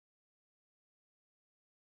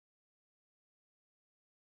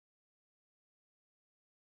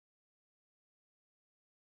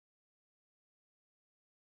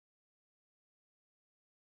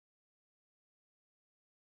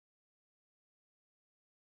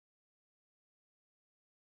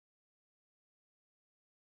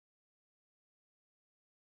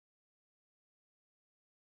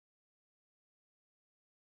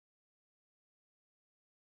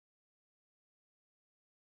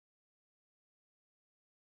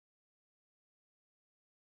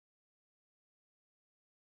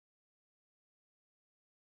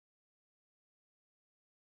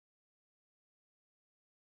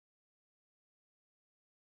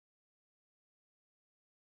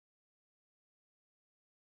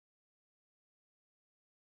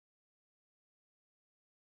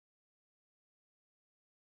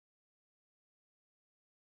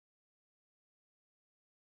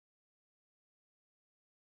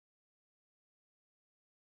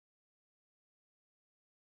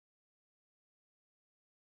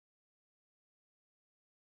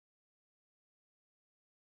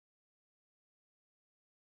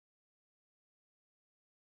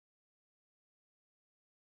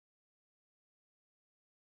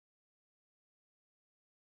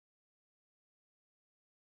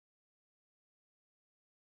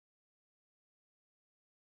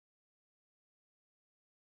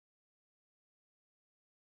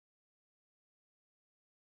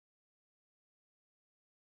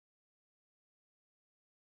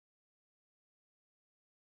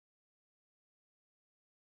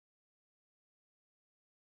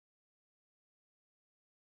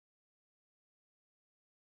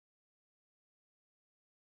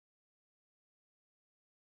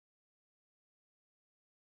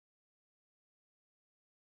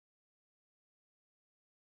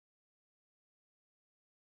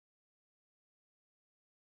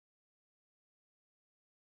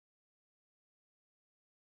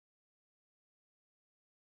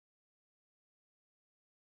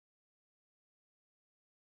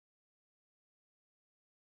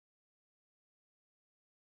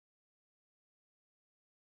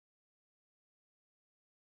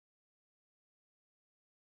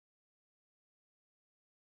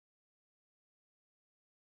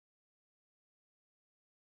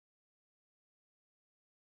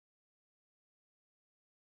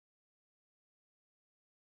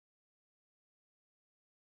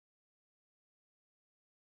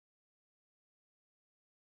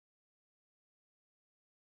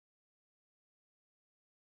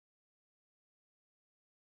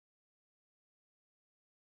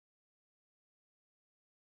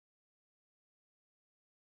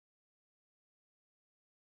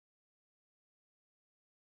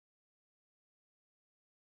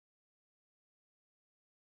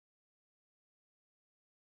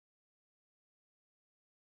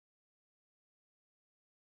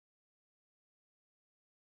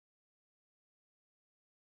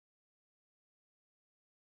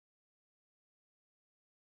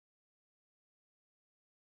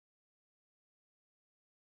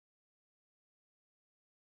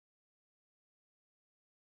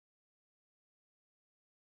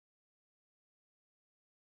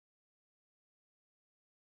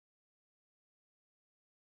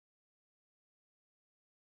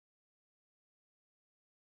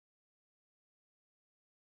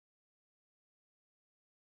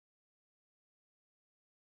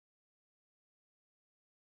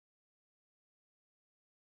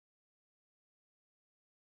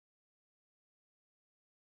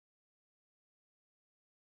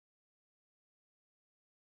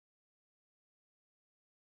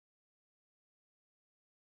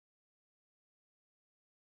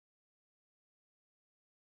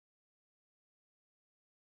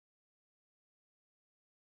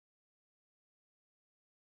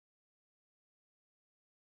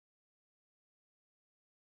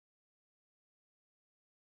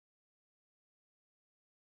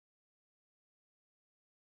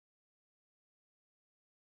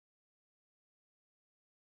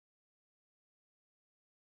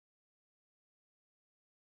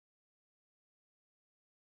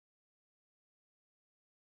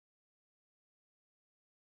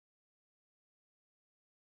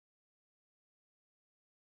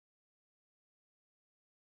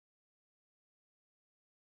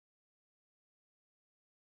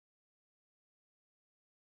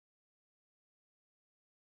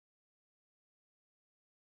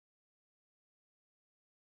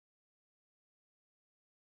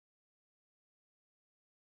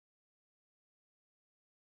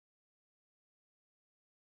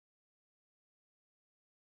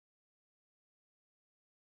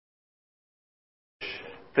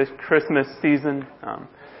this Christmas season.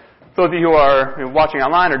 Those of you who are watching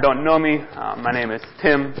online or don't know me, my name is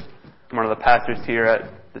Tim. I'm one of the pastors here at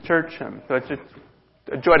the church. So it's just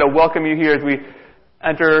a joy to welcome you here as we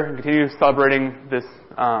enter and continue celebrating this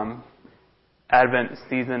Advent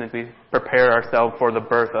season as we prepare ourselves for the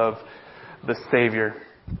birth of the Savior.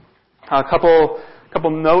 A couple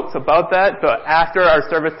notes about that. So after our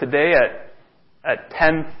service today at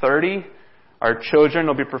 10:30, our children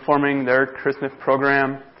will be performing their Christmas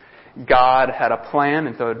program, God Had a Plan,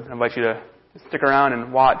 and so I invite you to stick around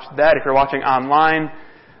and watch that. If you're watching online,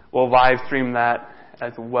 we'll live stream that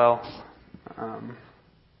as well.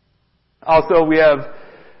 Also, we have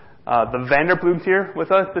the Vanderblooms here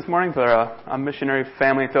with us this morning. So they're a missionary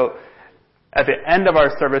family. So at the end of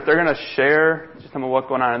our service, they're going to share just some of what's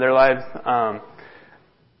going on in their lives.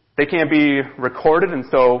 They can't be recorded, and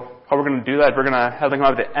so how we're going to do that is we're going to have them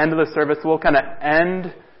come up at the end of the service. We'll kind of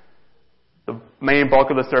end the main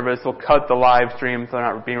bulk of the service. We'll cut the live stream so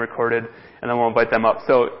they're not being recorded, and then we'll invite them up.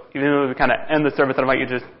 So even though we kind of end the service, I invite you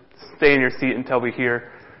to just stay in your seat until we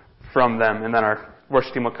hear from them, and then our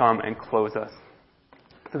worship team will come and close us.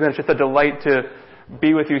 So again, it's just a delight to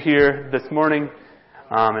be with you here this morning,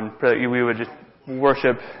 and pray that we would just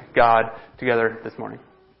worship God together this morning.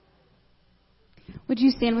 Would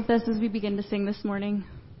you stand with us as we begin to sing this morning?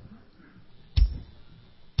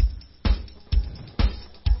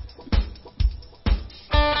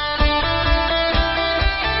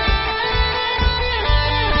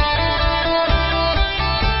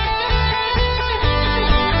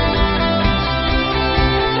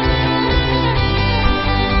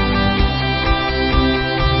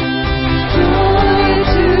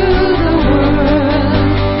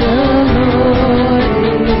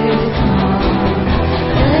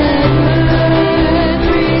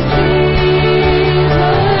 Every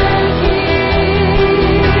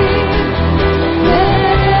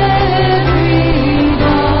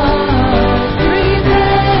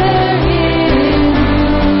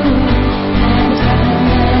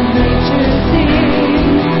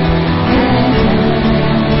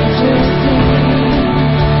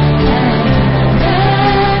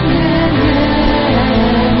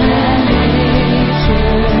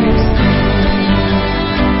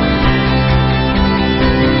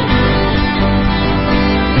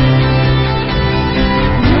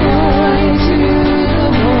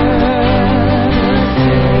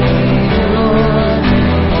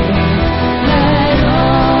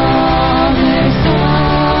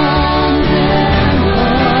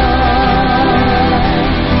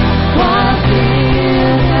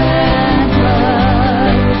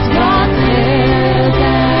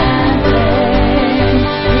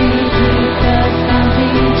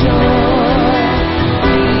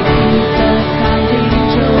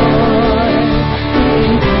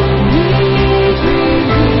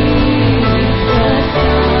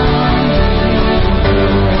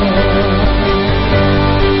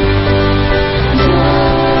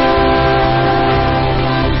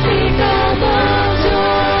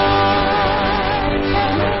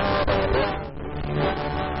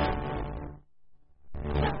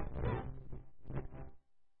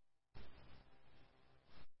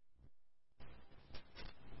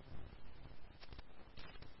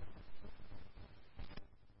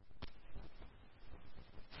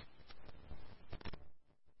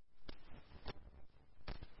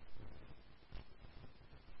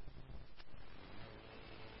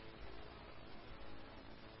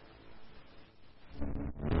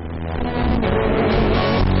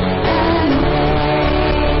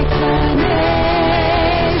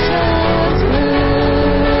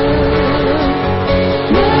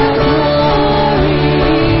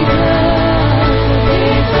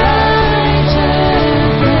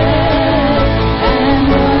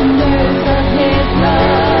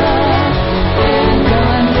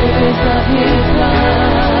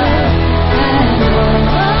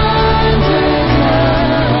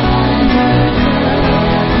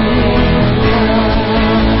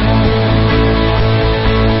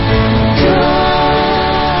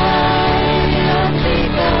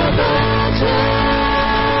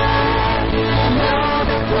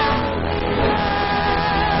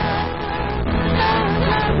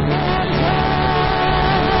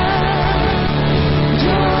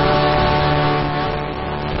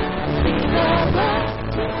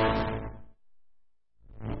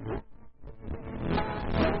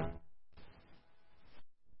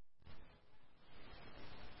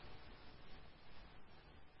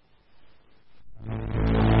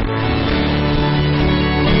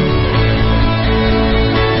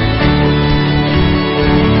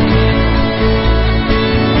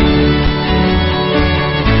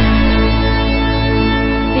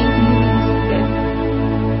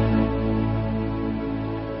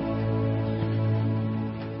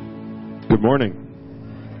morning.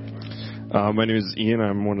 My name is Ian.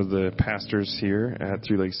 I'm one of the pastors here at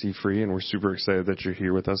Three Lakes Sea Free, and we're super excited that you're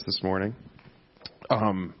here with us this morning.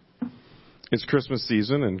 It's Christmas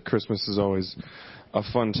season, and Christmas is always a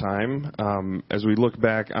fun time. As we look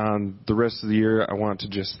back on the rest of the year, I want to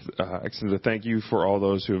just extend a thank you for all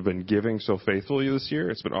those who have been giving so faithfully this year.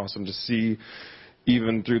 It's been awesome to see,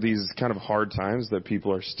 even through these kind of hard times, that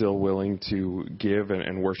people are still willing to give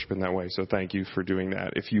and worship in that way. So thank you for doing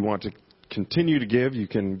that. If you want to continue to give, you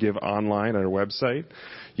can give online at our website.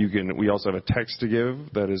 We also have a text to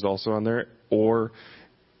give that is also on there, or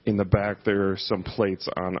in the back there are some plates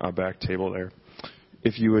on a back table there.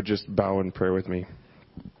 If you would just bow and pray with me.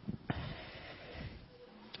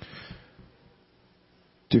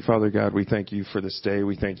 Dear Father God, we thank you for this day.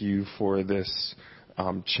 We thank you for this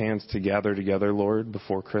chance to gather together, Lord,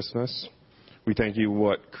 before Christmas. We thank you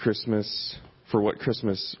for what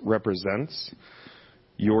Christmas represents.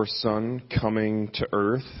 Your Son coming to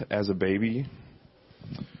earth as a baby,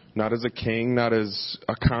 not as a king, not as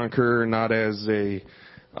a conqueror, not as a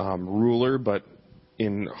ruler, but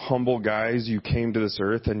in humble guise. You came to this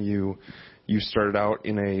earth, and you started out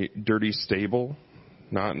in a dirty stable,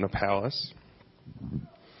 not in a palace.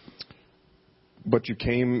 But you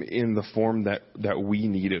came in the form that we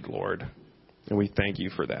needed, Lord, and we thank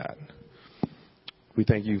you for that. We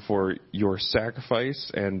thank you for your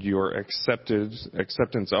sacrifice and your acceptance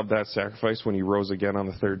of that sacrifice when you rose again on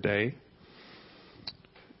the third day.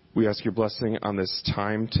 We ask your blessing on this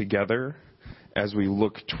time together as we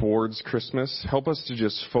look towards Christmas. Help us to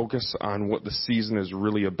just focus on what the season is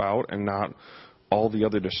really about and not all the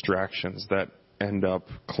other distractions that end up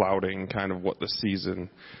clouding kind of what the season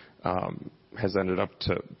has ended up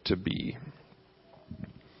to be.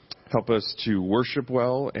 Help us to worship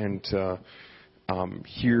well and to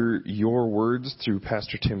hear your words through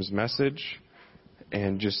Pastor Tim's message,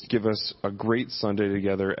 and just give us a great Sunday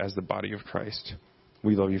together as the body of Christ.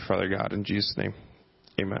 We love you, Father God. In Jesus' name,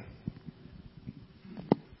 amen.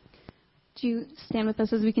 Would you stand with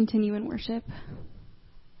us as we continue in worship?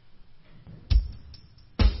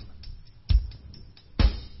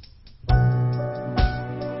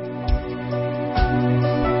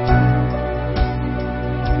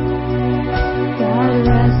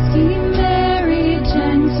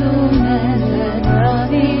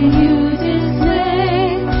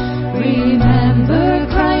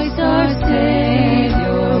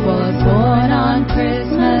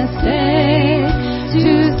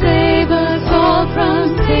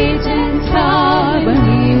 From Satan's power.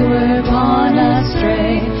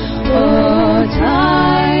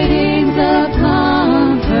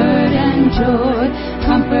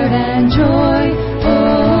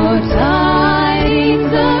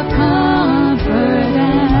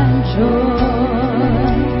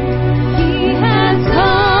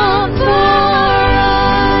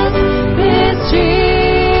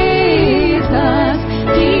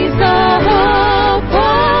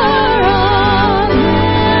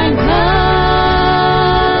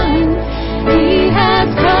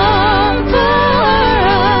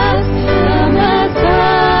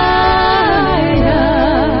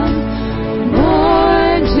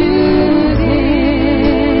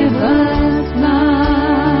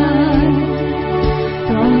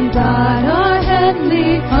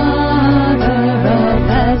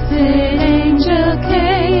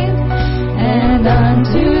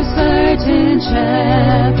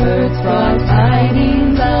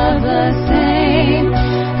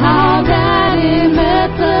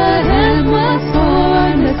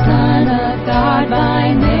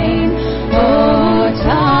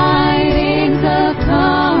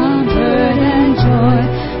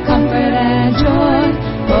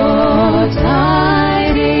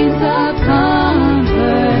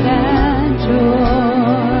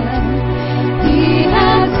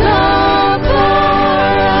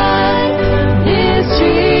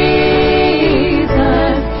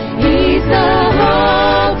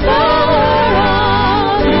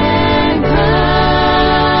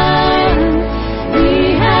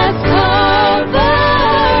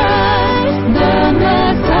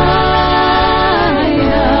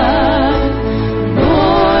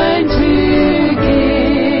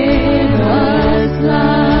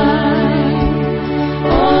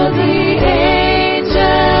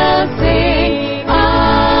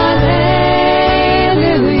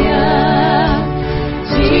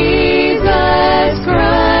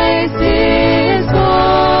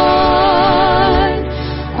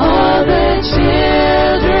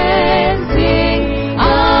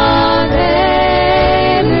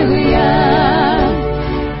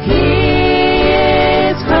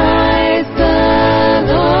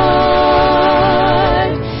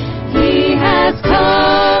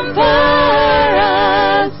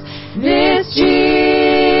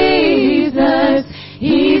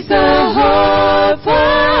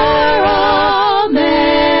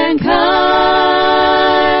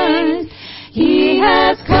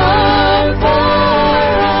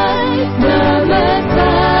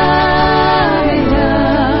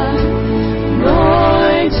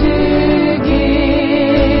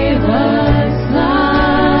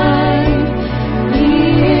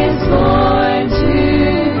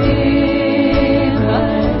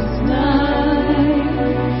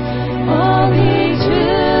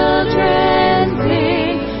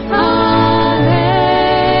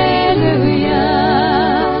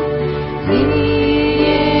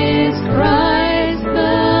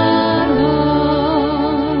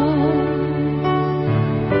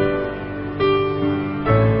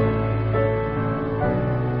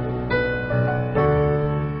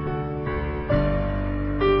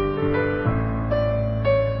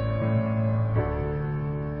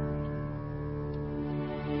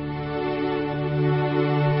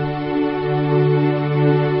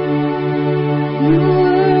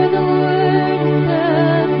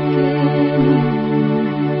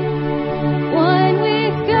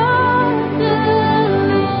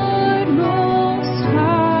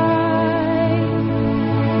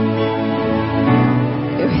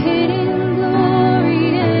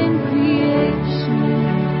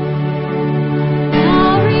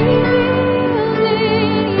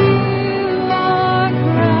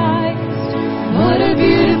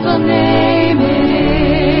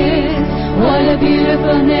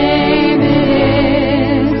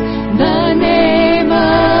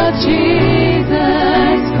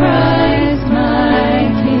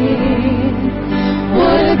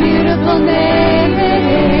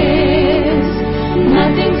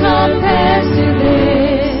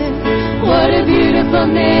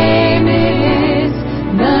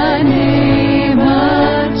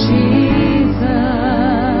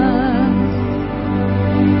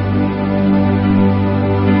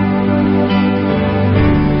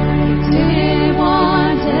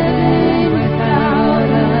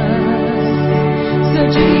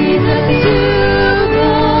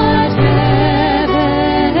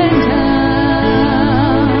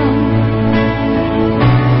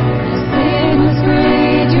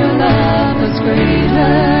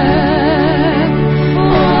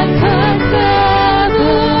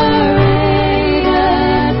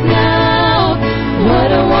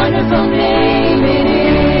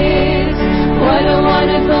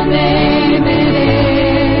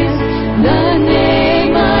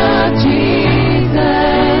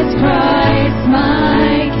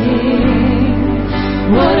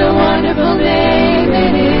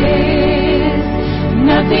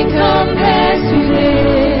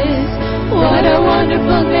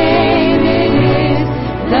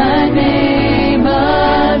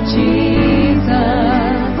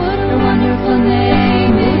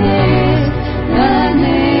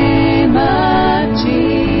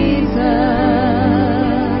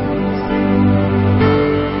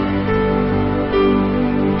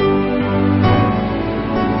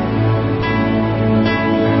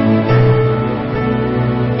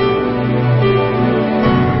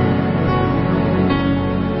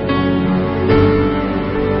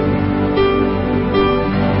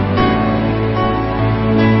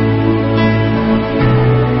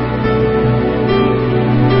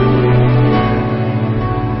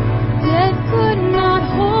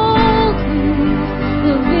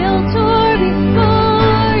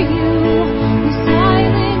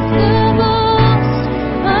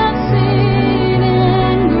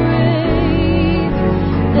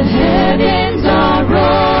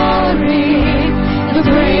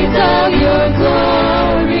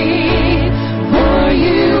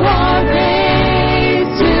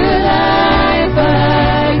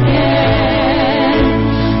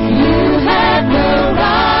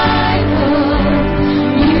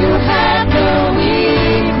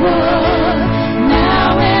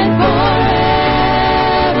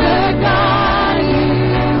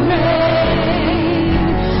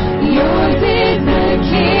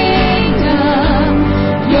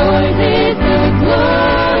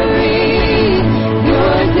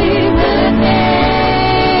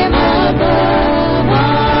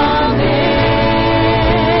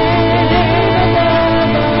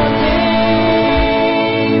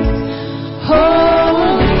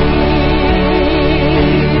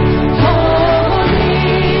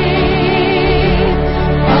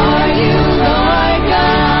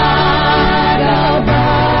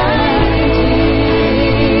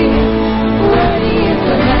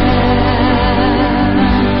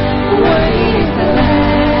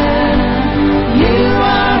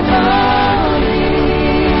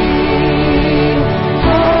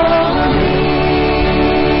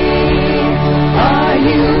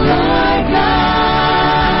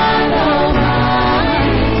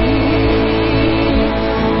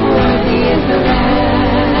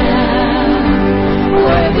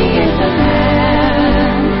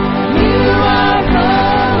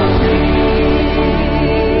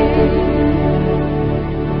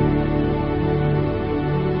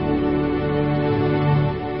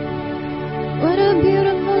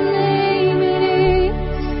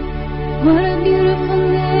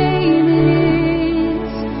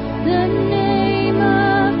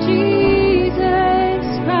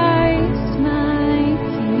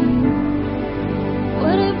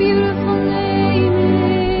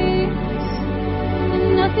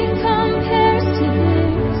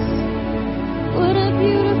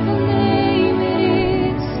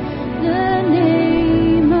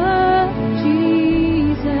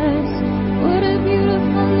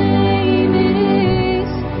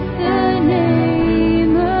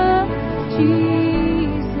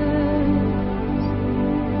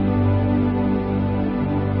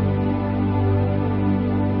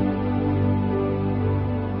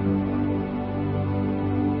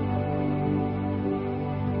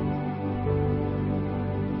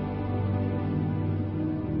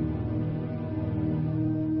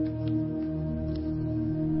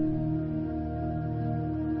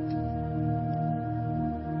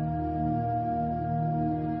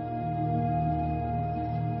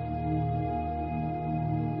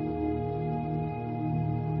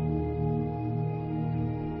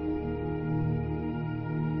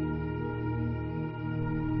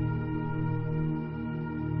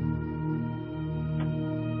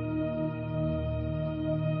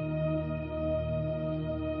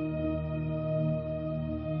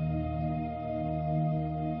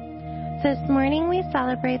 This morning we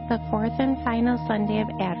celebrate the fourth and final Sunday of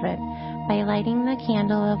Advent by lighting the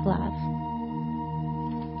candle of love.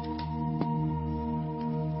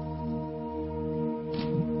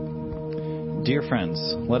 Dear friends,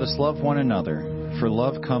 let us love one another, for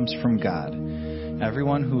love comes from God.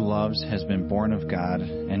 Everyone who loves has been born of God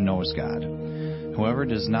and knows God. Whoever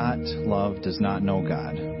does not love does not know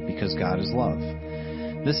God, because God is love.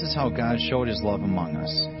 This is how God showed his love among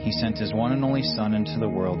us. He sent his one and only Son into the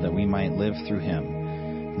world that we might live through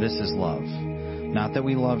him. This is love. Not that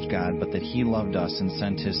we loved God, but that he loved us and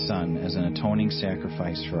sent his Son as an atoning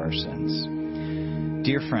sacrifice for our sins.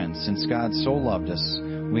 Dear friends, since God so loved us,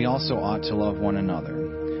 we also ought to love one another.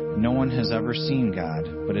 No one has ever seen God,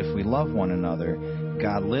 but if we love one another,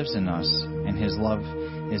 God lives in us, and his love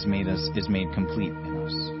is made complete in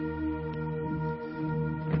us.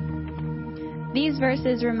 These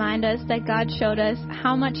verses remind us that God showed us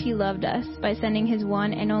how much he loved us by sending his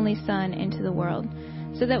one and only Son into the world,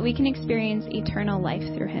 so that we can experience eternal life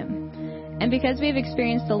through him. And because we have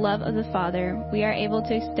experienced the love of the Father, we are able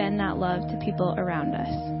to extend that love to people around us.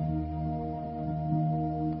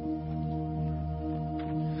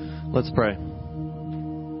 Let's pray.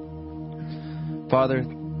 Father,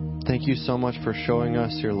 thank you so much for showing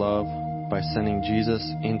us your love by sending Jesus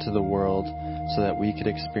into the world so that we could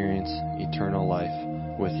experience eternal life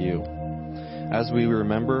with you. As we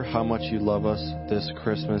remember how much you love us this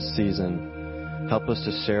Christmas season, help us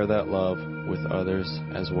to share that love with others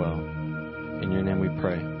as well. In your name we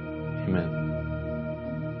pray. Amen.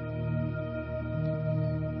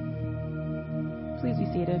 Please be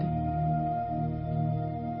seated.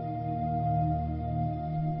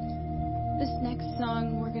 This next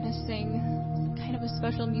song we're going to sing kind of a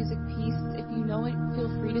special music piece. If you know it, feel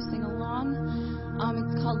free to sing along.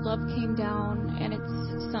 It's called Love Came Down, and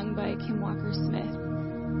it's sung by Kim Walker-Smith.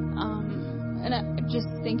 And just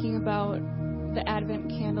thinking about the Advent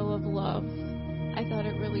candle of love, I thought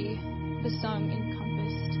the song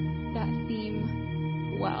encompassed that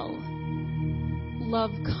theme well.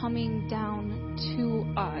 Love coming down to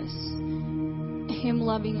us, Him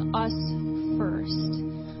loving us first.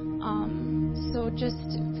 So just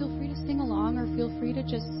feel free to sing along, or feel free to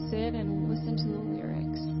just sit and listen to the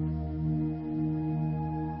lyrics.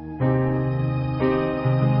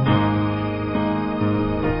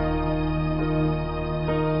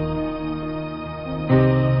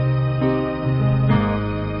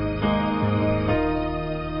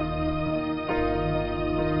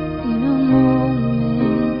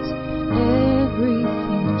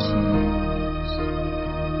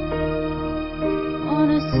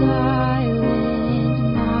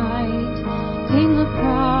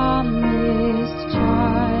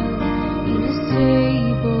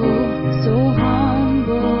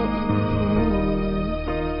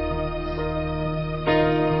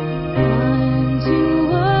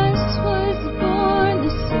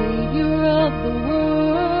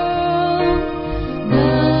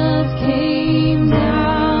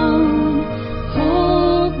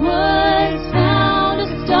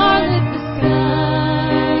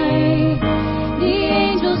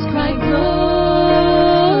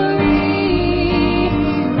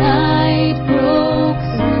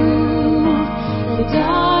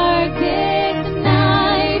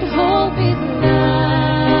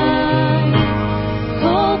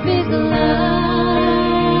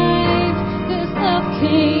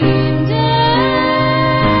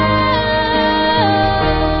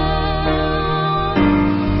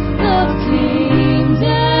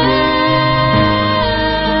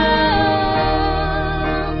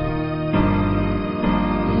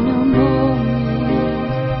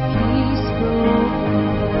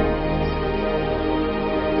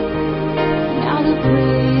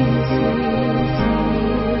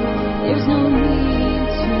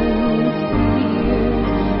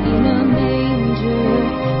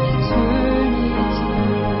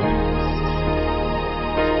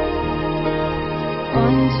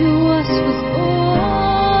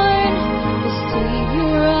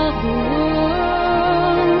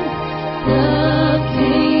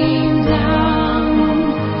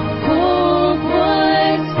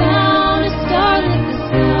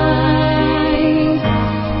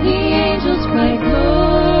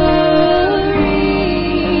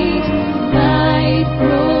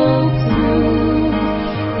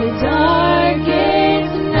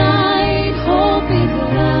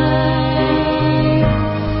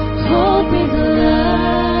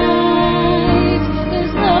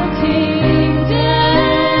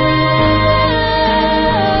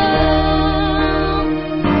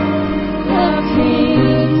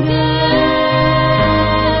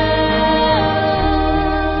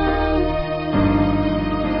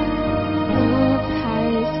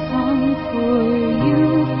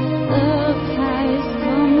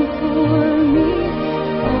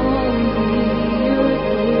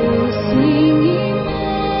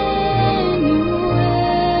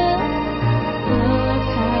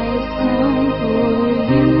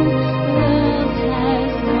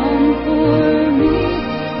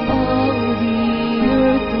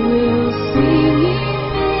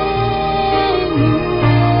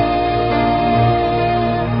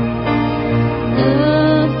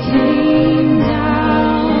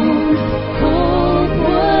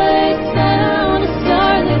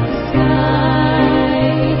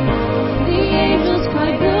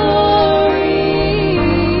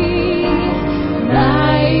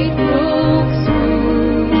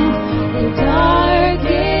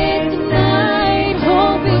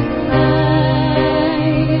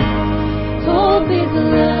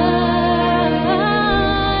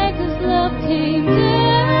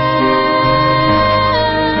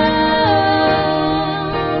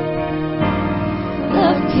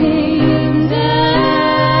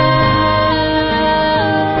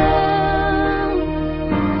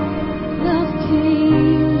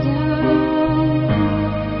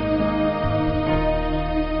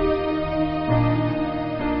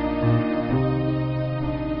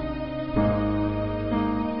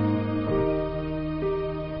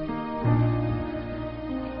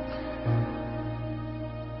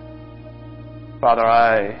 Father,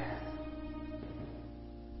 I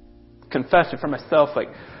confess it for myself, like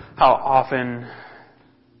how often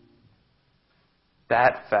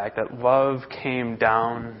that fact that love came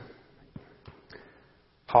down,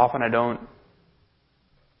 how often I don't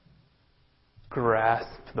grasp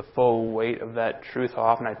the full weight of that truth. How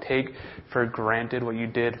often I take for granted what you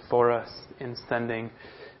did for us in sending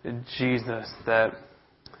Jesus, that,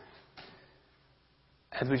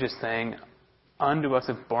 as we just sang, unto us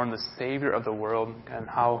is born the Savior of the world, and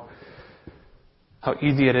how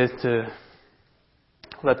easy it is to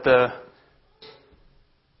let the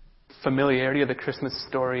familiarity of the Christmas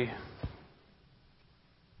story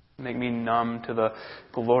make me numb to the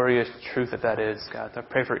glorious truth that is, God. So I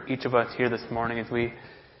pray for each of us here this morning as we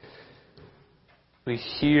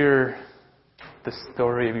hear the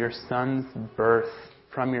story of your Son's birth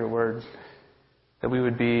from your words, that we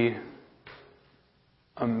would be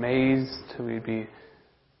amazed, we'd be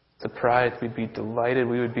surprised, we'd be delighted,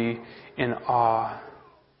 we would be in awe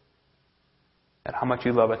at how much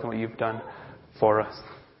you love us and what you've done for us.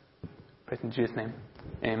 Praise in Jesus' name.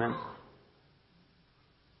 Amen.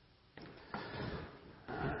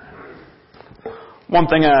 One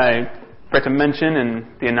thing I forgot to mention in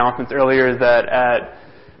the announcements earlier is that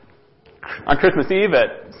on Christmas Eve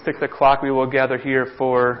at 6 o'clock we will gather here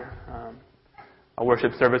for a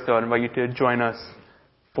worship service, so I invite you to join us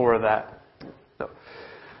for that.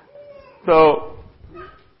 So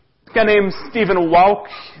a guy named Stephen Walk,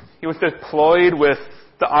 he was deployed with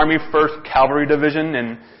the Army 1st Cavalry Division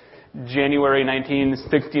in January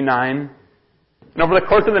 1969. And over the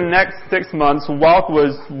course of the next 6 months, Walk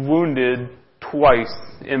was wounded twice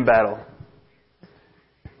in battle.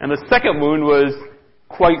 And the second wound was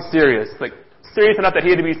quite serious, serious enough that he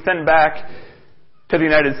had to be sent back to the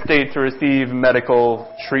United States to receive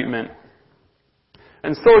medical treatment.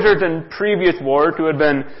 And soldiers in previous wars who had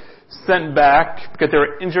been sent back because they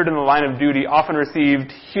were injured in the line of duty often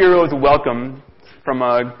received hero's welcome from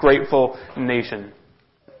a grateful nation.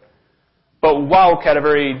 But Walk had a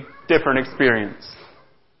very different experience.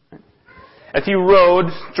 As he rode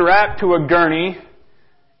strapped to a gurney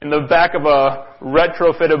in the back of a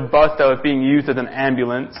retrofitted bus that was being used as an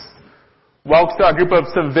ambulance, Walk saw a group of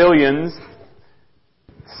civilians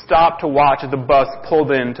stop to watch as the bus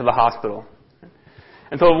pulled into the hospital.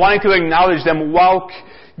 And so, wanting to acknowledge them, Walk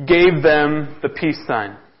gave them the peace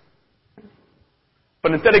sign.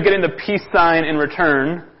 But instead of getting the peace sign in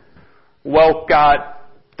return, Walk got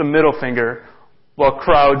the middle finger while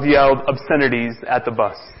crowds yelled obscenities at the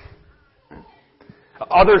bus.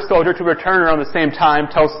 Other soldiers who return around the same time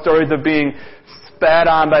tell stories of being spat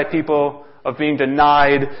on by people, of being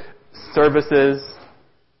denied services.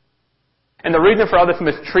 And the reason for all this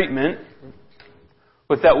mistreatment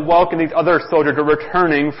was that Walk and these other soldiers were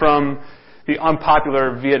returning from the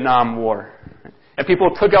unpopular Vietnam War. And people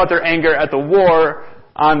took out their anger at the war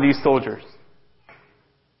on these soldiers.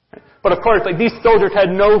 But of course, these soldiers had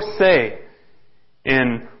no say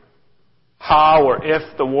in how or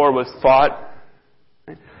if the war was fought.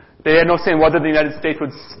 They had no say in whether the United States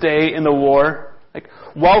would stay in the war.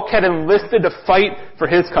 Walk had enlisted to fight for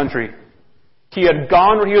his country. He had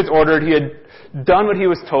gone where he was ordered. He had done what he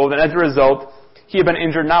was told. And as a result, he had been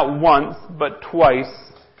injured not once, but twice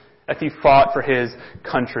as he fought for his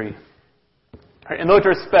country. In those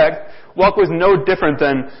respects, Walk was no different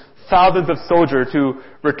than thousands of soldiers who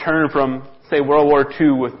returned from, say, World War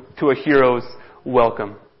II to a hero's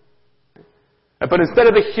welcome. But instead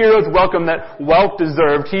of the hero's welcome that Walk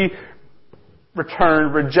deserved, he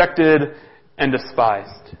returned rejected and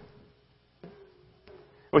despised.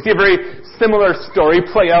 We see a very similar story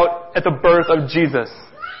play out at the birth of Jesus.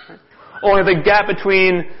 Only the gap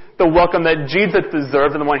between the welcome that Jesus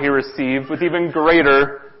deserved and the one he received was even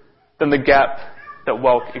greater than the gap that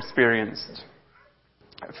Walk experienced.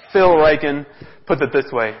 Phil Ryken puts it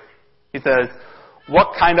this way. He says,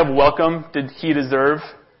 "What kind of welcome did he deserve?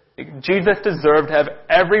 Jesus deserved to have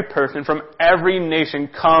every person from every nation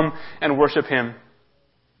come and worship him.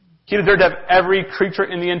 He deserved to have every creature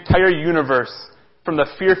in the entire universe, from the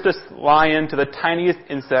fiercest lion to the tiniest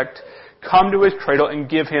insect, come to his cradle and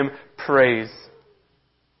give him praise.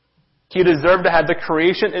 He deserved to have the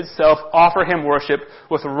creation itself offer him worship,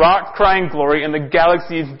 with rocks crying glory and the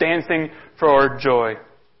galaxies dancing for joy."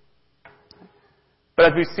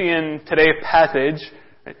 But as we see in today's passage,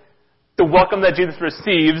 the welcome that Jesus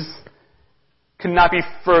receives cannot be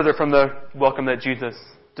further from the welcome that Jesus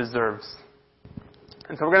deserves.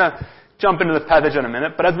 And so we're going to jump into this passage in a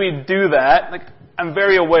minute. But as we do that, I'm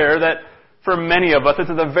very aware that for many of us, this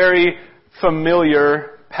is a very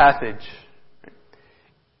familiar passage.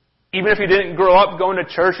 Even if you didn't grow up going to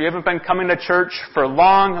church, you haven't been coming to church for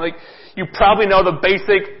long, you probably know the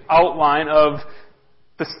basic outline of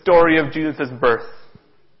the story of Jesus' birth.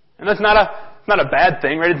 And that's not a bad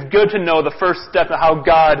thing, right? It's good to know the first step of how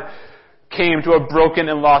God came to a broken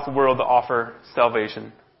and lost world to offer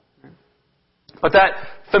salvation. But that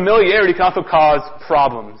familiarity can also cause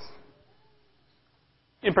problems.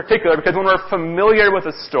 In particular, because when we're familiar with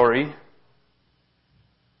a story,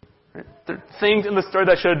 right, there are things in the story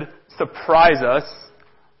that should surprise us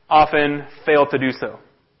often fail to do so.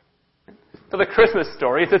 So the Christmas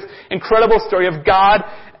story, it's this incredible story of God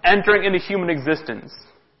entering into human existence.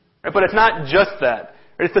 Right? But it's not just that.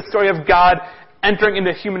 Right? It's the story of God entering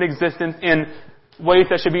into human existence in ways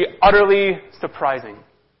that should be utterly surprising.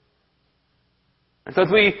 And so as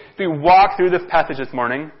we walk through this passage this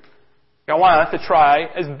morning, I want us to try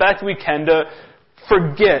as best we can to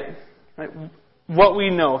forget, right, what we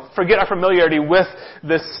know, forget our familiarity with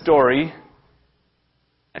this story,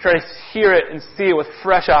 and try to hear it and see it with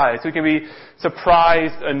fresh eyes so we can be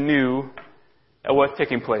surprised anew at what's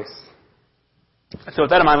taking place. So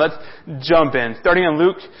with that in mind, let's jump in. Starting in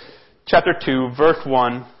Luke chapter 2, verse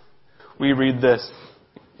 1, we read this.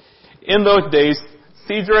 In those days,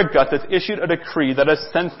 Caesar Augustus issued a decree that a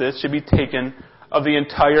census should be taken of the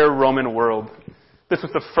entire Roman world. This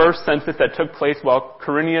was the first census that took place while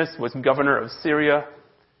Quirinius was governor of Syria,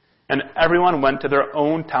 and everyone went to their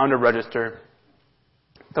own town to register.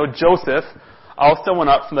 So Joseph also went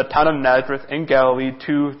up from the town of Nazareth in Galilee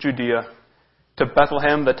to Judea, to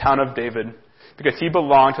Bethlehem, the town of David, because he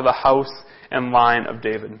belonged to the house and line of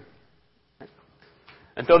David.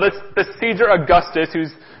 And so this Caesar Augustus,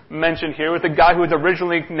 who's mentioned here, was the guy who was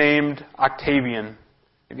originally named Octavian.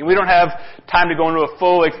 We don't have time to go into a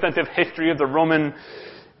full, extensive history of Rome,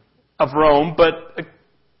 but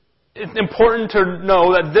it's important to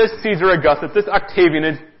know that this Caesar Augustus, this Octavian,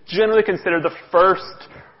 is generally considered the first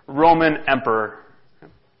Roman emperor.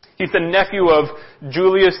 He's the nephew of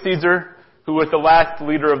Julius Caesar, who was the last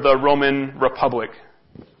leader of the Roman Republic.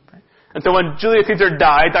 And so when Julius Caesar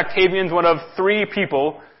dies, Octavian's one of three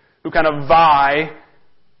people who kind of vie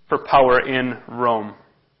for power in Rome.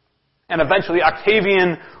 And eventually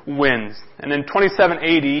Octavian wins. And in 27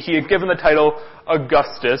 AD, he is given the title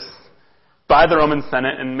Augustus by the Roman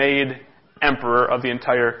Senate and made emperor of the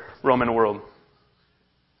entire Roman world.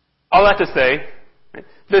 All that to say,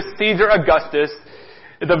 this Caesar Augustus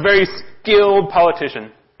is a very skilled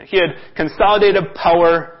politician. He had consolidated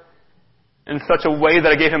power in such a way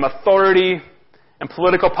that it gave him authority and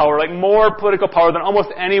political power, like more political power than almost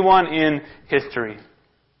anyone in history.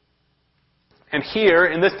 And here,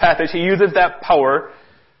 in this passage, he uses that power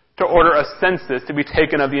to order a census to be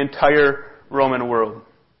taken of the entire Roman world.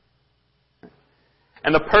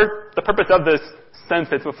 And the purpose of this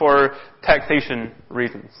census was for taxation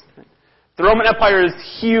reasons. The Roman Empire is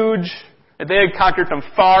huge. They had conquered some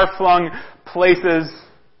far-flung places.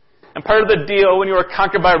 And part of the deal when you were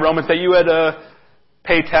conquered by Rome is that you had to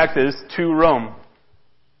pay taxes to Rome.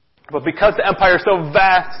 But because the empire is so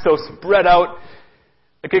vast, so spread out,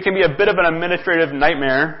 it can be a bit of an administrative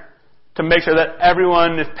nightmare to make sure that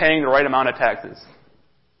everyone is paying the right amount of taxes.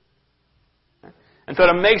 And so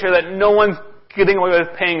to make sure that no one's getting away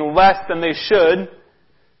with paying less than they should,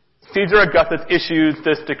 Caesar Augustus issues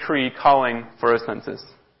this decree calling for a census.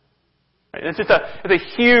 It's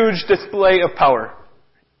a huge display of power.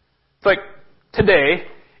 It's like today,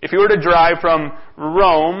 if you were to drive from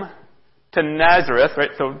Rome to Nazareth,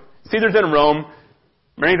 right? So Caesar's in Rome,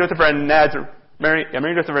 Mary and Joseph are in Nazareth. Mary and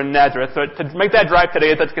Joseph are in Nazareth. So to make that drive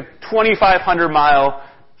today, that's a 2,500 mile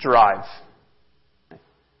drive.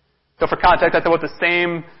 So for context, that's about the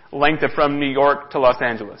same length from New York to Los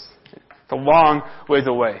Angeles. It's a long ways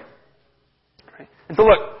away. And so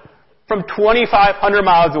look, from 2,500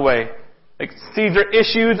 miles away, Caesar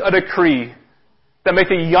issues a decree that makes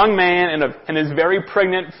a young man and his very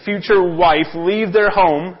pregnant future wife leave their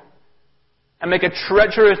home and make a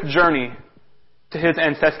treacherous journey to his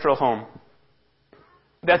ancestral home.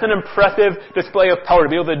 That's an impressive display of power to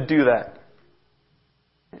be able to do that.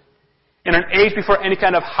 In an age before any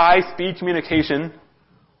kind of high-speed communication,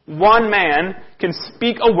 one man can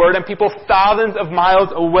speak a word and people thousands of miles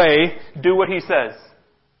away do what he says.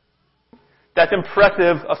 That's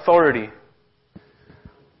impressive authority.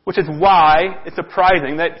 Which is why it's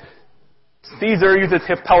surprising that Caesar uses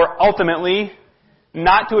his power ultimately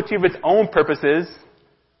not to achieve its own purposes,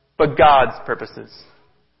 but God's purposes.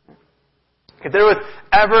 If there was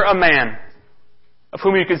ever a man of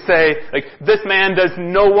whom you could say, this man does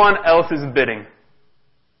no one else's bidding,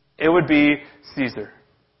 it would be Caesar.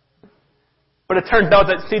 But it turns out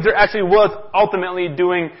that Caesar actually was ultimately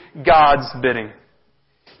doing God's bidding.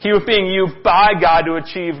 He was being used by God to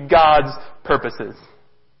achieve God's purposes.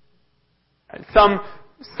 Some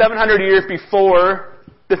 700 years before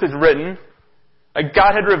this is written,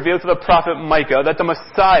 God had revealed to the prophet Micah that the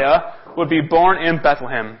Messiah would be born in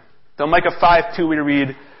Bethlehem. So Micah 5:2 we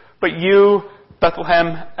read, "But you,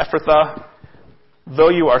 Bethlehem Ephrathah, though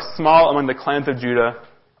you are small among the clans of Judah,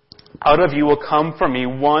 out of you will come for me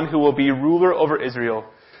one who will be ruler over Israel,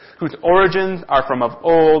 whose origins are from of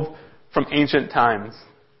old, from ancient times.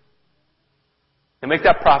 They make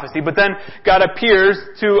that prophecy, but then God appears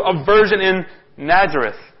to a virgin in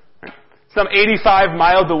Nazareth, some 85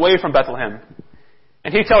 miles away from Bethlehem.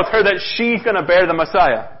 And he tells her that she's going to bear the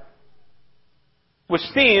Messiah, which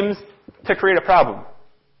seems to create a problem.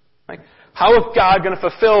 Like, how is God going to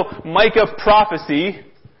fulfill Micah's prophecy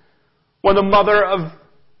when the mother of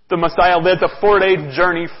the Messiah lives a 4-day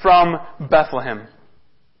journey from Bethlehem?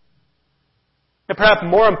 And perhaps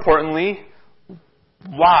more importantly,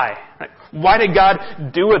 why? Why did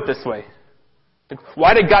God do it this way?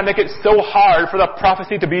 Why did God make it so hard for the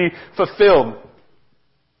prophecy to be fulfilled?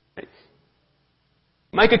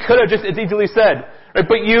 Micah could have just as easily said,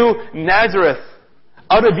 but you, Nazareth,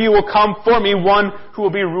 out of you will come for me one who will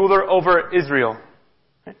be ruler over Israel.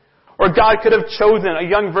 Or God could have chosen a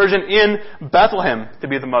young virgin in Bethlehem to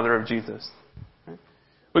be the mother of Jesus.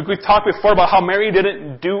 We've talked before about how Mary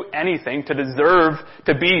didn't do anything to deserve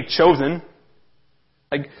to be chosen.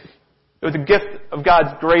 Like, it was a gift of God's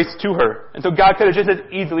grace to her. And so God could have just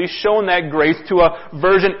as easily shown that grace to a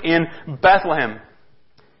virgin in Bethlehem.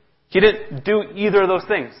 He didn't do either of those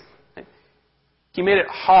things. He made it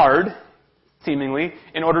hard, seemingly,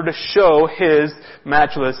 in order to show His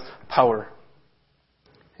matchless power.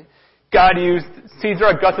 God used Caesar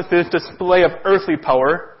Augustus' display of earthly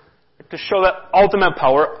power to show that ultimate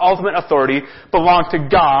power, ultimate authority, belonged to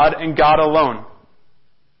God and God alone.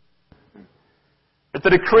 That the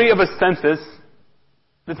decree of a census,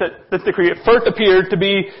 this decree, at first appeared to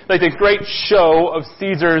be like a great show of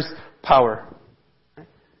Caesar's power.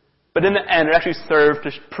 But in the end, it actually served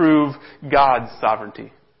to prove God's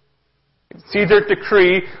sovereignty. Caesar's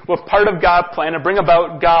decree was part of God's plan to bring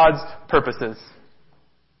about God's purposes.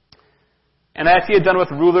 And as He had done with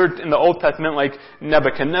rulers in the Old Testament like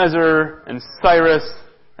Nebuchadnezzar and Cyrus,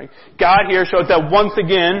 God here shows that once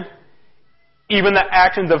again, even the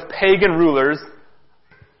actions of pagan rulers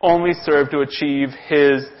only serve to achieve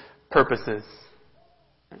His purposes.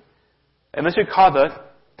 And this should cause us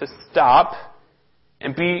to stop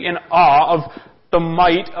and be in awe of the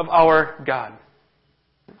might of our God.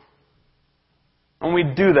 When we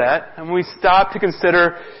do that, and when we stop to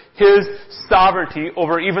consider His sovereignty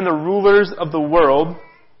over even the rulers of the world,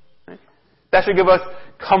 that should give us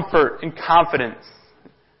comfort and confidence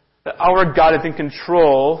that our God is in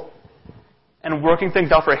control and working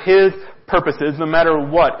things out for His purposes no matter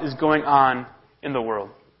what is going on in the world.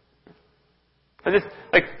 Just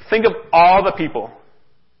think of all the people,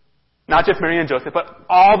 not just Mary and Joseph, but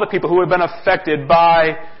all the people who have been affected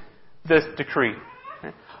by this decree.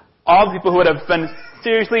 All the people who would have been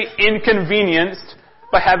seriously inconvenienced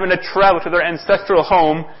by having to travel to their ancestral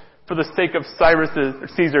home for the sake of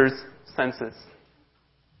Caesar's census.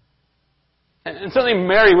 And certainly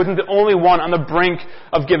Mary wasn't the only one on the brink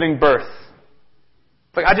of giving birth.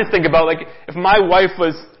 I just think about, if my wife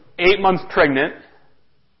was 8 months pregnant,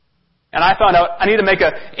 and I found out I need to make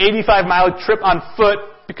a 85-mile trip on foot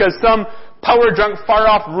because some power-drunk,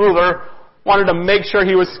 far-off ruler wanted to make sure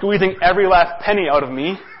he was squeezing every last penny out of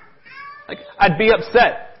me, I'd be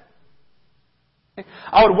upset.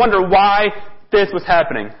 I would wonder why this was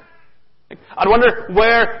happening. I'd wonder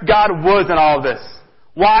where God was in all of this.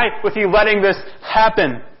 Why was He letting this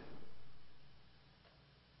happen?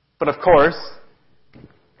 But of course,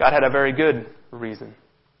 God had a very good reason.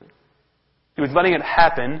 He was letting it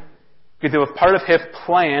happen because it was part of His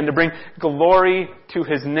plan to bring glory to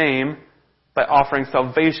His name by offering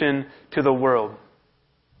salvation to the world.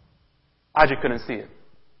 I just couldn't see it.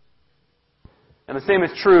 And the same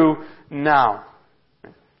is true now.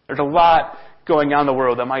 There's a lot going on in the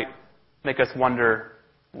world that might make us wonder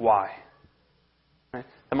why.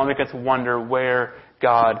 That might make us wonder where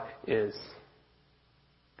God is.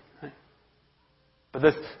 But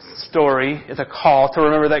this story is a call to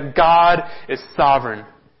remember that God is sovereign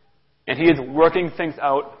and He is working things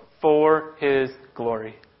out for His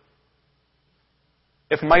glory.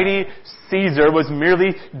 If mighty Caesar was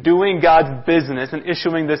merely doing God's business and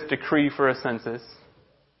issuing this decree for a census,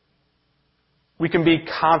 we can be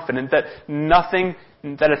confident that nothing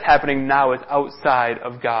that is happening now is outside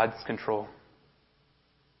of God's control.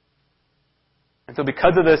 And so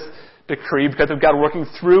because of this decree, because of God working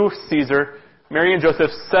through Caesar, Mary and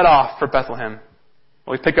Joseph set off for Bethlehem.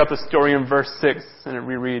 We pick up the story in verse 6 and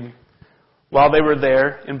we read, "While they were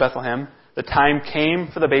there in Bethlehem, the time came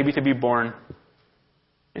for the baby to be born.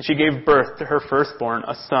 And she gave birth to her firstborn,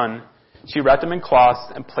 a son. She wrapped him in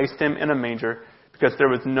cloths and placed him in a manger because there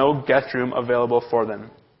was no guest room available for them."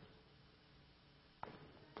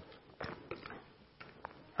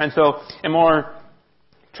 And so in more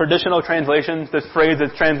traditional translations, this phrase is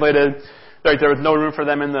translated, like there was no room for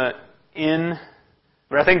them in the inn.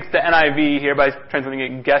 But I think the NIV here, by translating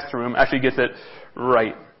it guest room, actually gets it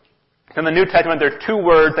right. In the New Testament, there are two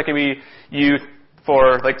words that can be used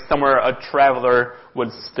for like somewhere a traveler would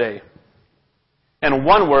stay. And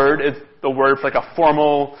one word is the word for like a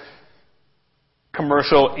formal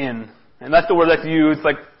commercial inn. And that's the word that's used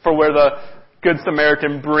like for where the Good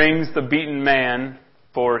Samaritan brings the beaten man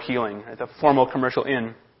for healing. It's a formal commercial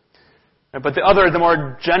inn. But the other is a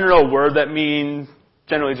more general word that means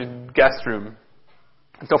generally just guest room.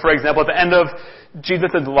 And so, for example, at the end of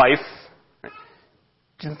Jesus' life,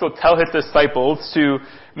 Jesus will tell his disciples to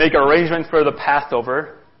make arrangements for the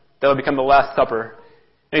Passover that will become the Last Supper.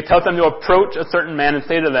 And he tells them to approach a certain man and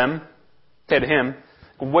say to him,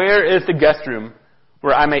 "Where is the guest room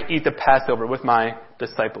where I may eat the Passover with my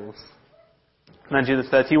disciples?" And then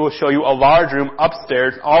Jesus says, "He will show you a large room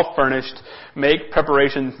upstairs, all furnished. Make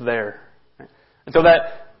preparations there." And so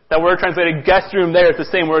that word translated guest room there is the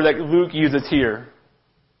same word that Luke uses here.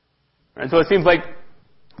 And so it seems like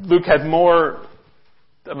Luke has more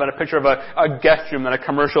about a picture of a guest room than a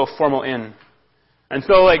commercial formal inn. And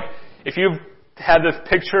so like if you've had this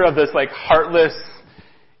picture of this like heartless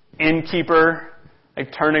innkeeper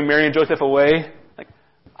like turning Mary and Joseph away, like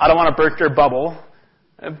I don't want to burst your bubble,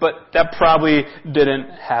 but that probably didn't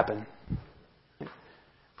happen.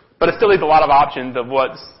 But it still leaves a lot of options of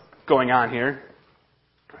what's going on here.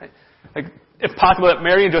 Right? Like it's possible that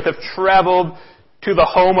Mary and Joseph traveled to the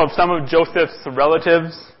home of some of Joseph's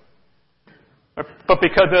relatives, but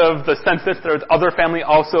because of the census, there was other family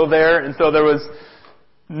also there, and so there was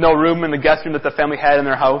no room in the guest room that the family had in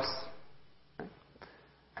their house.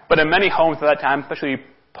 But in many homes at that time, especially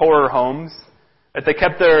poorer homes, if they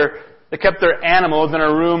kept their animals in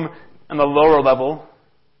a room in the lower level,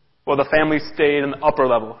 while the family stayed in the upper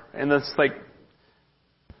level. And this like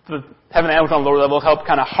having the animals on the lower level helped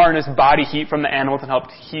kind of harness body heat from the animals and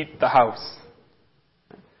helped heat the house.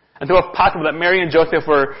 And so it's possible that Mary and Joseph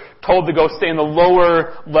were told to go stay in the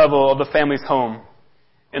lower level of the family's home,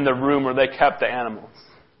 in the room where they kept the animals.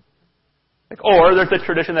 Or there's a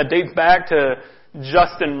tradition that dates back to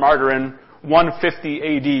Justin Martyr 150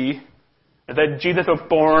 AD, that Jesus was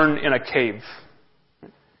born in a cave.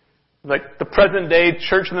 Like the present day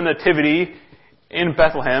Church of the Nativity in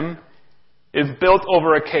Bethlehem is built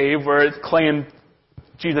over a cave where it's claimed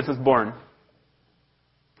Jesus was born.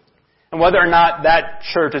 And whether or not that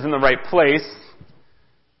church is in the right place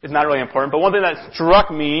is not really important. But one thing that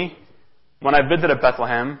struck me when I visited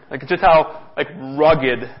Bethlehem, like just how like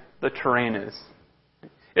rugged the terrain is.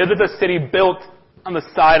 It is a city built on the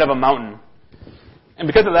side of a mountain. And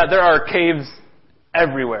because of that, there are caves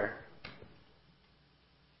everywhere.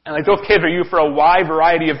 And like those caves are used for a wide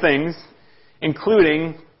variety of things,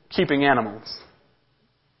 including keeping animals.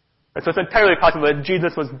 So it's entirely possible that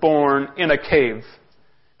Jesus was born in a cave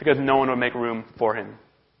because no one would make room for him.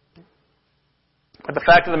 But the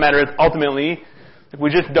fact of the matter is, ultimately, we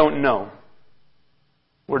just don't know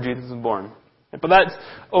where Jesus was born. But that's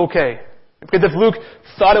okay. Because if Luke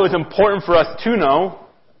thought it was important for us to know,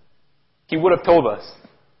 he would have told us.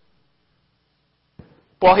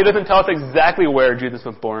 While he doesn't tell us exactly where Jesus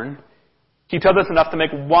was born, he tells us enough to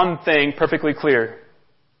make one thing perfectly clear.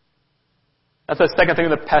 That's the second thing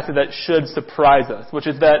in the passage that should surprise us, which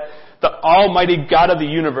is that the Almighty God of the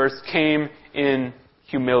universe came in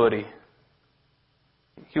humility.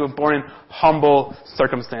 He was born in humble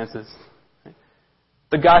circumstances.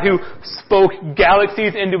 The God who spoke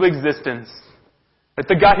galaxies into existence.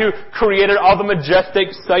 The God who created all the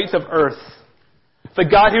majestic sights of earth. The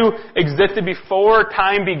God who existed before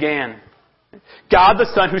time began. God the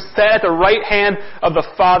Son who sat at the right hand of the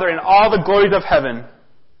Father in all the glories of heaven.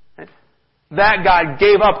 That God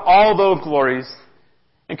gave up all those glories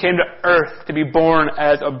and came to earth to be born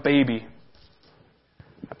as a baby.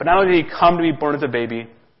 But not only did he come to be born as a baby,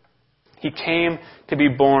 he came to be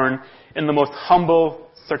born in the most humble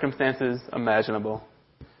circumstances imaginable.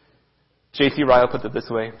 J.C. Ryle puts it this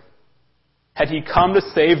way: had he come to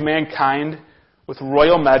save mankind with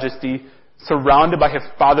royal majesty, surrounded by his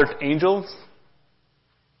Father's angels,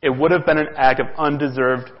 it would have been an act of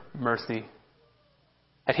undeserved mercy.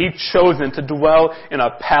 Had he chosen to dwell in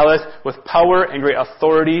a palace with power and great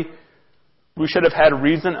authority, we should have had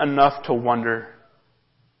reason enough to wonder.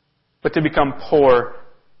 But to become poor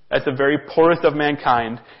as the very poorest of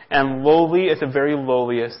mankind, and lowly as the very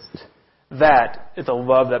lowliest, that is a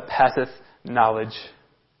love that passeth knowledge.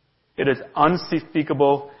 It is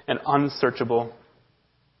unspeakable and unsearchable.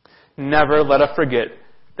 Never let us forget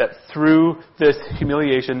that through this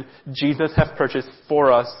humiliation, Jesus has purchased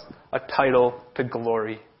for us a title to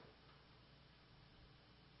glory.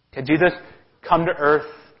 Had Jesus come to earth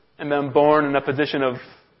and been born in a position of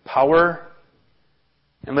power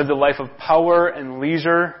and lived a life of power and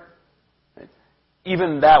leisure,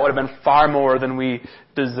 even that would have been far more than we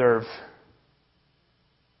deserve.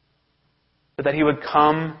 But that he would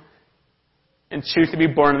come and choose to be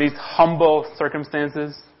born in these humble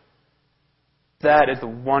circumstances, that is the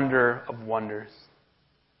wonder of wonders.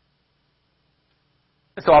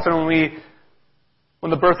 And so often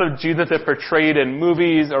when the birth of Jesus is portrayed in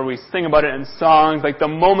movies or we sing about it in songs, like the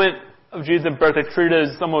moment of Jesus' birth is treated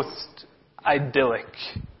as almost idyllic.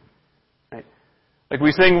 Right? Like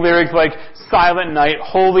we sing lyrics like Silent Night,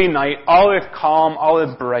 Holy Night, all is calm, all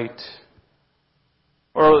is bright.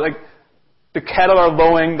 Or like the cattle are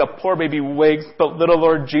lowing, the poor baby wakes, but little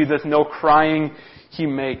Lord Jesus, no crying he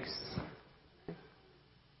makes.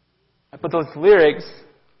 But those lyrics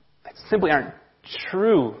simply aren't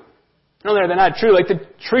true. No, they're not true. Like to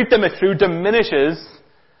treat them as true diminishes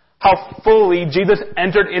how fully Jesus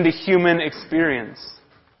entered into human experience.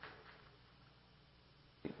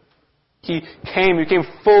 He became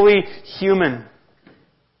fully human.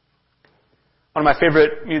 One of my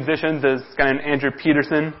favorite musicians is a guy named Andrew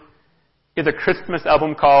Peterson. He has a Christmas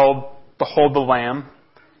album called Behold the Lamb.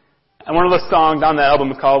 And one of the songs on that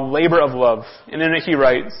album is called Labor of Love. And in it he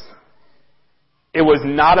writes, "It was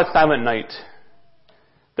not a silent night.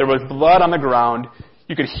 There was blood on the ground.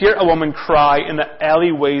 You could hear a woman cry in the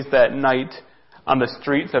alleyways that night on the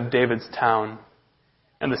streets of David's town.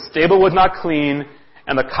 And the stable was not clean,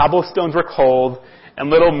 and the cobblestones were cold, and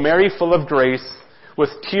little Mary, full of grace, with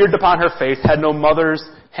tears upon her face, had no mother's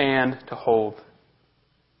hand to hold."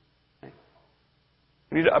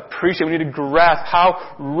 We need to appreciate, we need to grasp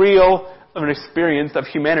how real of an experience of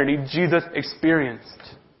humanity Jesus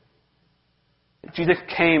experienced. Jesus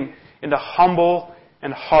came into humble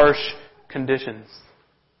and harsh conditions.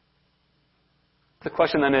 The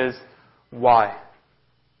question then is, why?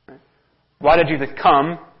 Why did Jesus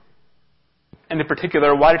come? And in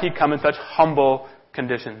particular, why did he come in such humble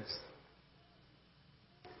conditions?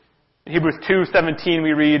 In Hebrews 2:17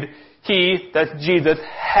 we read, "He," that's Jesus,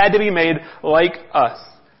 "had to be made like us,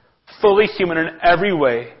 fully human in every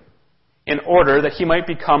way, in order that he might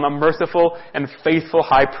become a merciful and faithful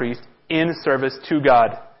high priest in service to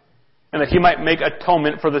God, and that he might make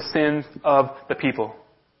atonement for the sins of the people."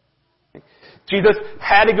 Jesus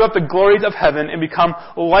had to give up the glories of heaven and become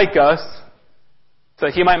like us so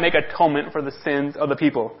that he might make atonement for the sins of the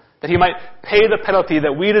people, that he might pay the penalty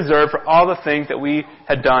that we deserve for all the things that we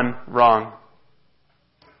had done wrong.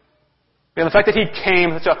 And the fact that he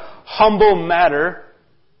came in such a humble manner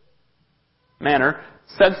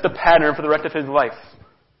sets the pattern for the rest of his life.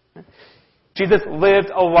 Jesus lived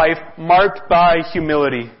a life marked by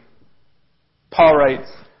humility. Paul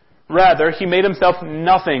writes, "Rather, he made himself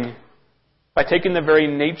nothing by taking the very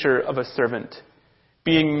nature of a servant,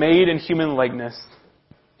 being made in human likeness,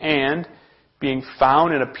 and being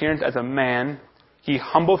found in appearance as a man, he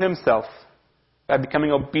humbled himself by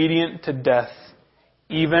becoming obedient to death,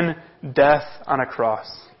 even death on a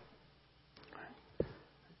cross."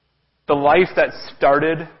 The life that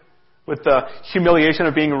started with the humiliation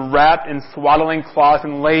of being wrapped in swaddling cloths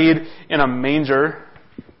and laid in a manger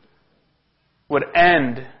would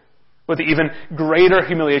end with the even greater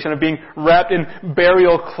humiliation of being wrapped in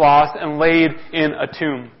burial cloths and laid in a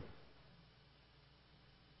tomb.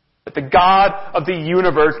 That the God of the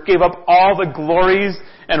universe gave up all the glories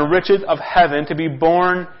and riches of heaven to be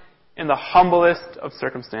born in the humblest of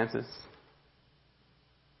circumstances.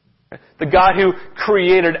 The God who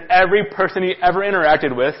created every person he ever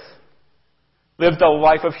interacted with lived a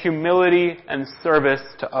life of humility and service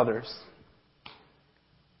to others.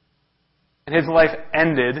 And his life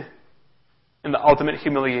ended in the ultimate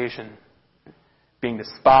humiliation, being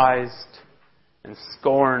despised and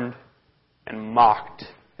scorned and mocked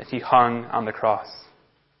as he hung on the cross.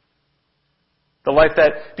 The life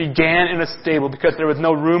that began in a stable because there was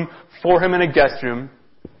no room for him in a guest room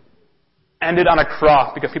ended on a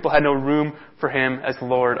cross because people had no room for him as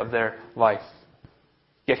Lord of their life.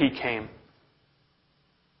 Yet he came.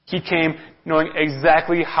 He came knowing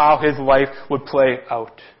exactly how his life would play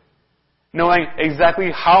out. Knowing exactly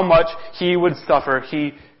how much he would suffer,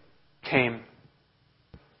 he came.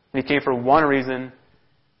 And he came for one reason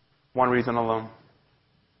alone.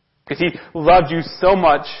 Because he loved you so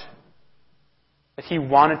much that he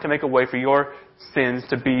wanted to make a way for your sins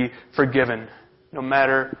to be forgiven, no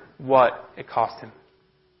matter what it cost him.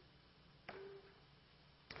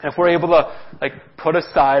 And if we're able to put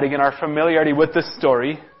aside again our familiarity with this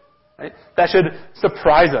story, right, that should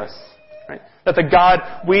surprise us. Right? That the God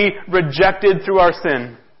we rejected through our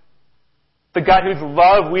sin, the God whose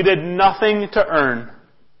love we did nothing to earn,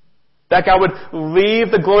 That God would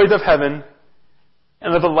leave the glories of heaven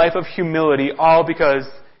and live a life of humility, all because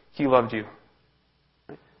He loved you.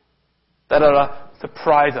 That ought to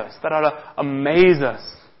surprise us. That ought to amaze us.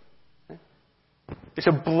 It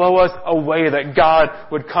should blow us away that God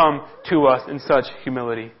would come to us in such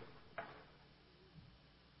humility.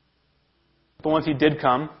 But once He did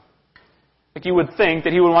come, you would think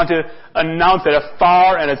that He would want to announce it as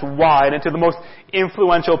far and as wide and to the most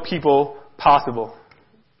influential people possible.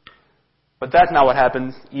 But that's not what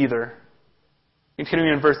happens either.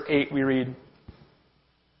 Continuing in verse 8, we read,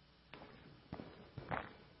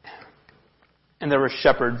 "And there were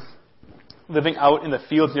shepherds living out in the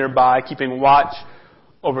fields nearby, keeping watch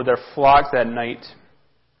over their flocks at night.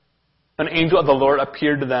 An angel of the Lord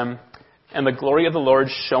appeared to them, and the glory of the Lord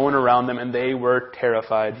shone around them, and they were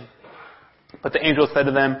terrified. But the angel said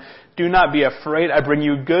to them, 'Do not be afraid. I bring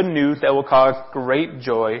you good news that will cause great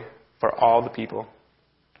joy for all the people.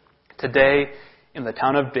 Today, in the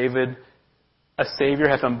town of David, a Savior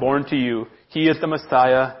has been born to you. He is the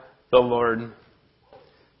Messiah, the Lord.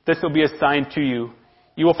 This will be a sign to you.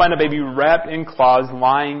 You will find a baby wrapped in cloths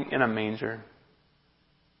lying in a manger.'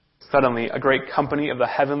 Suddenly, a great company of the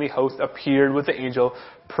heavenly host appeared with the angel,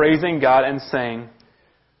 praising God and saying,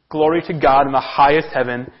 'Glory to God in the highest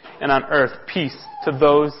heaven, and on earth peace to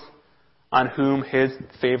those on whom His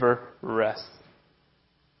favor rests.'"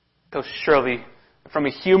 So surely, from a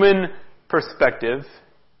human perspective,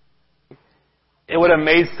 it would have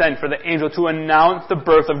made sense for the angel to announce the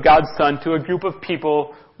birth of God's Son to a group of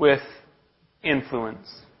people with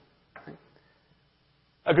influence.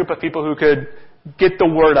 A group of people who could get the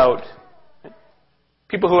word out.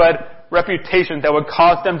 People who had reputations that would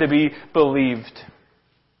cause them to be believed.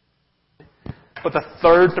 But the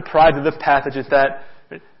third surprise of this passage is that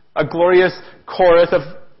a glorious chorus of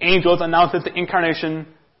angels announces the incarnation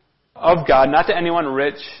of God, not to anyone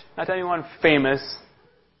rich, not to anyone famous,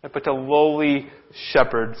 but to lowly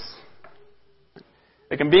shepherds.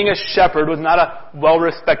 And being a shepherd was not a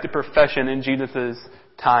well-respected profession in Jesus'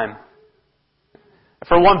 time.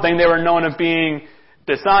 For one thing, they were known as being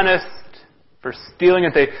dishonest, for stealing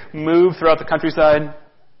as they moved throughout the countryside.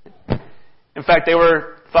 In fact, they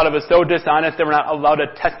were thought of as so dishonest they were not allowed to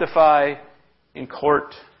testify in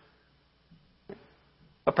court.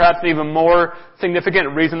 But perhaps an even more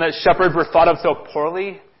significant reason that shepherds were thought of so poorly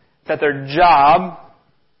is that their job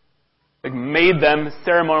made them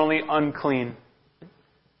ceremonially unclean.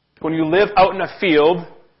 When you live out in a field,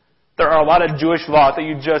 there are a lot of Jewish laws that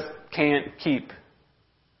you just can't keep.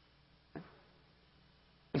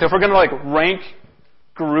 And so if we're going to rank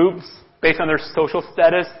groups based on their social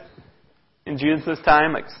status in Jesus'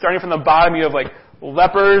 time, starting from the bottom, you have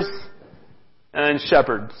lepers and then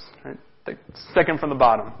shepherds, right? Second from the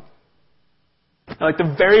bottom. And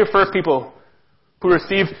the very first people who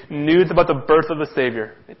received news about the birth of the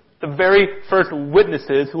Savior, the very first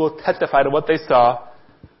witnesses who will testify to what they saw,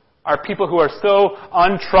 are people who are so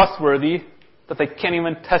untrustworthy that they can't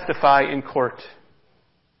even testify in court.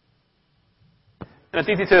 And it's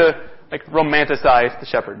easy to romanticize the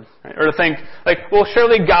shepherd, right? Or to think well,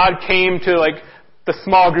 surely God came to the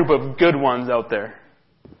small group of good ones out there.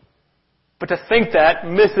 But to think that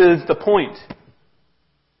misses the point.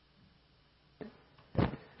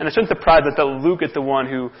 And it shouldn't surprise us that Luke is the one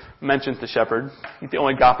who mentions the shepherds. He's the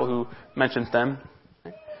only gospel who mentions them.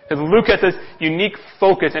 Because Luke has this unique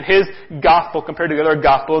focus in his gospel compared to the other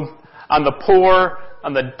gospels on the poor,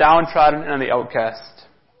 on the downtrodden, and on the outcast.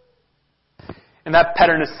 And that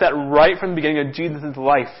pattern is set right from the beginning of Jesus'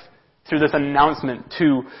 life through this announcement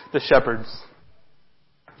to the shepherds.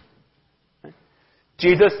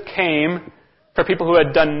 Jesus came for people who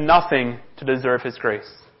had done nothing to deserve His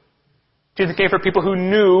grace. Jesus came for people who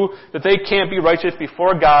knew that they can't be righteous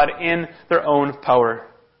before God in their own power.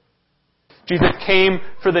 Jesus came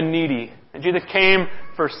for the needy, and Jesus came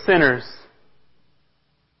for sinners.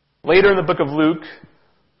 Later in the book of Luke,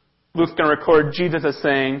 Luke's going to record Jesus as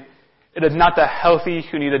saying, "It is not the healthy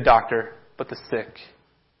who need a doctor, but the sick.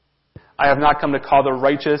 I have not come to call the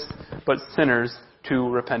righteous, but sinners to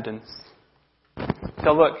repentance."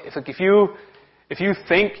 So look, if you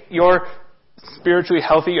think you're spiritually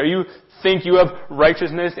healthy, or you think you have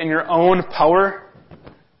righteousness in your own power,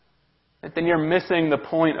 then you're missing the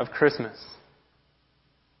point of Christmas.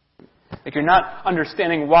 You're not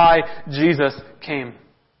understanding why Jesus came.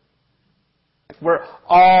 We're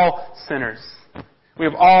all sinners. We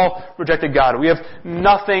have all rejected God. We have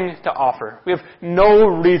nothing to offer. We have no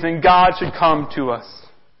reason God should come to us.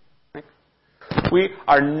 We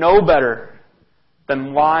are no better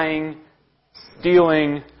than lying,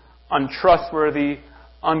 stealing, untrustworthy,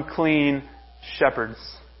 unclean shepherds.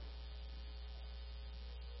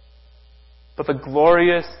 But the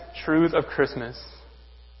glorious truth of Christmas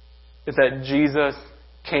is that Jesus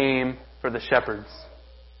came for the shepherds.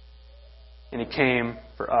 And He came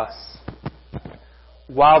for us.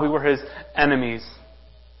 While we were His enemies,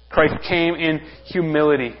 Christ came in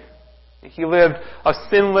humility. He lived a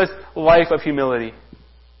sinless life of humility.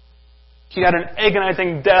 He had an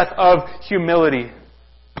agonizing death of humility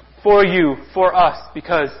for you, for us,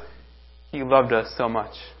 because He loved us so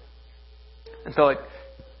much. And so,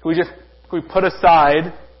 can we put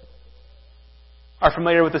aside our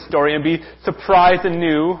familiar with the story and be surprised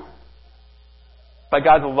anew by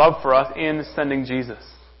God's love for us in sending Jesus?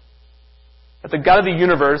 That the God of the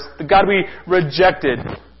universe, the God we rejected,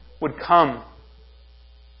 would come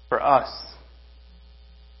for us.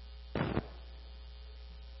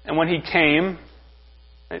 And when He came,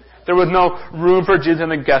 there was no room for Jesus in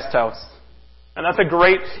the guest house. And that's a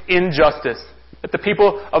great injustice, that the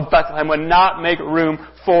people of Bethlehem would not make room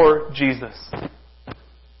for Jesus.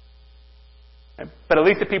 But at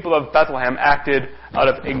least the people of Bethlehem acted out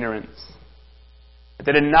of ignorance.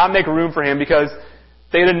 They did not make room for Him because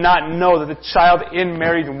they did not know that the child in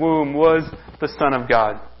Mary's womb was the Son of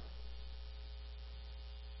God.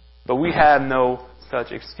 But we have no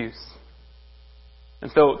such excuse.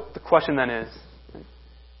 And so the question then is,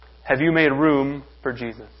 have you made room for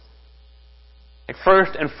Jesus?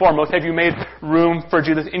 First and foremost, have you made room for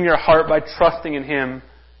Jesus in your heart by trusting in Him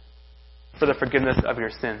for the forgiveness of your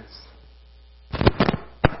sins?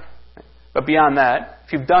 But beyond that,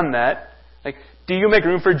 if you've done that, do you make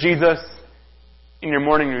room for Jesus in your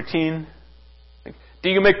morning routine? Do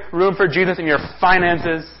you make room for Jesus in your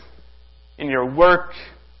finances, in your work?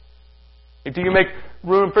 Do you make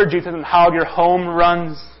room for Jesus in how your home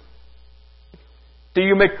runs? Do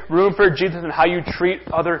you make room for Jesus in how you treat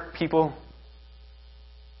other people?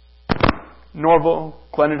 Norval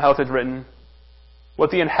Glennon House has written, what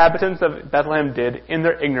the inhabitants of Bethlehem did in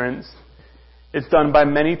their ignorance is done by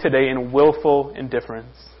many today in willful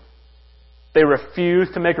indifference. They refuse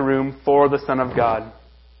to make room for the Son of God.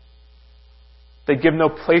 They give no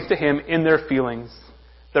place to Him in their feelings,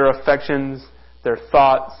 their affections, their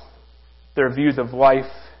thoughts, their views of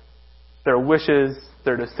life, their wishes,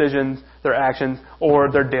 their decisions, their actions,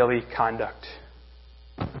 or their daily conduct.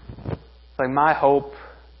 My hope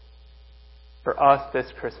for us this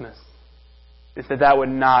Christmas is that would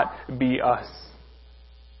not be us.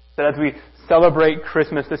 That as we celebrate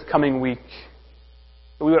Christmas this coming week,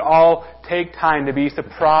 that we would all take time to be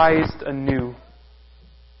surprised anew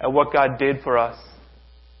at what God did for us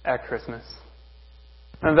at Christmas.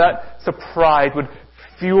 And that surprise would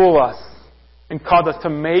fuel us and cause us to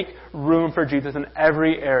make room for Jesus in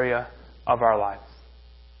every area of our lives.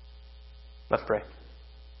 Let's pray.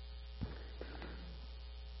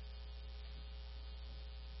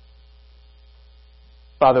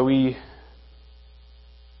 Father, we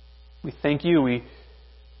thank You. We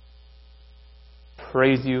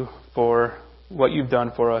praise You for what You've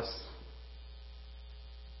done for us.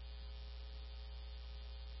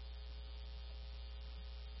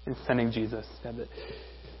 In sending Jesus.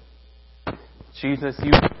 Jesus,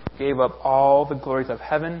 You gave up all the glories of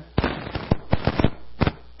heaven.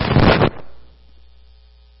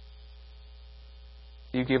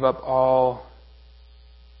 You gave up all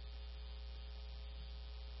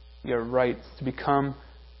Your rights to become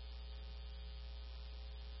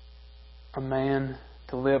a man,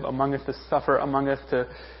 to live among us, to suffer among us, to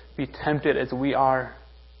be tempted as we are,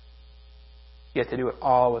 yet to do it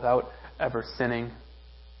all without ever sinning,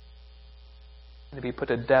 and to be put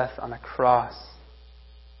to death on a cross,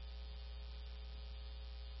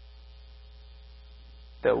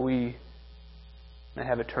 that we may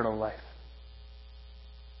have eternal life.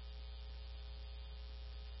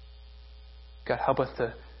 God, help us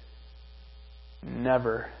to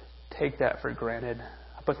never take that for granted.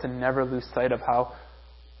 Help us to never lose sight of how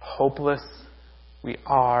hopeless we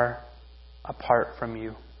are apart from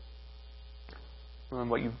You and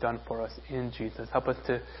what You've done for us in Jesus. Help us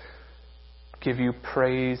to give You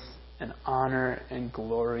praise and honor and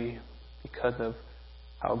glory because of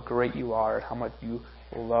how great You are and how much You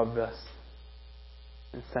loved us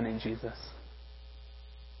in sending Jesus.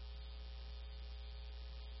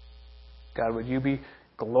 God, would You be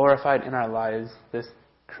glorified in our lives this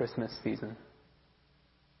Christmas season?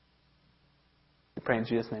 We pray in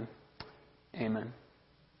Jesus' name. Amen.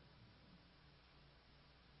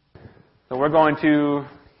 So we're going to,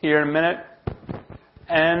 here in a minute,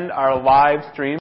 end our live stream.